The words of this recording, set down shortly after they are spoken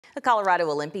A Colorado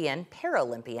Olympian,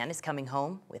 Paralympian, is coming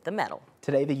home with a medal.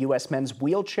 Today, the U.S. men's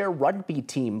wheelchair rugby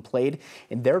team played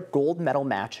in their gold medal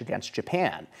match against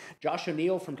Japan. Josh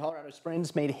O'Niell from Colorado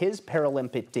Springs made his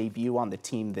Paralympic debut on the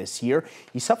team this year.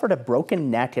 He suffered a broken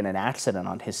neck in an accident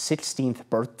on his 16th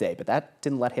birthday, but that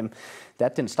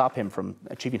didn't stop him from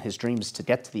achieving his dreams to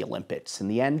get to the Olympics. In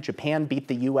the end, Japan beat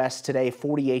the U.S. today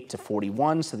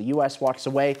 48-41, so the U.S. walks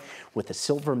away with a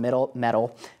silver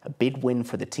medal, a big win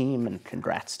for the team, and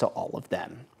congrats to all of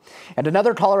them. And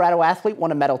another Colorado athlete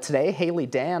won a medal today, Hailey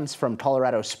Danz from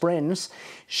Colorado Springs.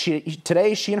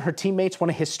 Today, she and her teammates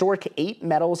won a historic 8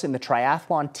 medals in the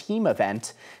triathlon team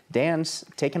event. Danz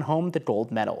taking home the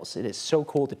gold medals. It is so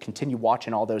cool to continue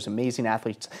watching all those amazing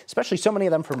athletes, especially so many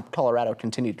of them from Colorado,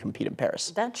 continue to compete in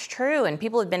Paris. That's true, and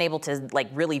people have been able to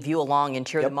really view along and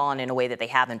cheer them on in a way that they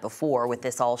haven't before with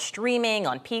this all streaming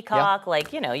on Peacock.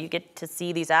 You get to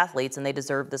see these athletes and they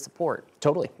deserve the support.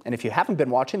 Totally. And if you haven't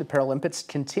been watching, the Paralympics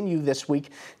continue this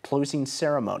week. Closing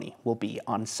ceremony will be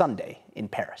on Sunday in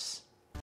Paris.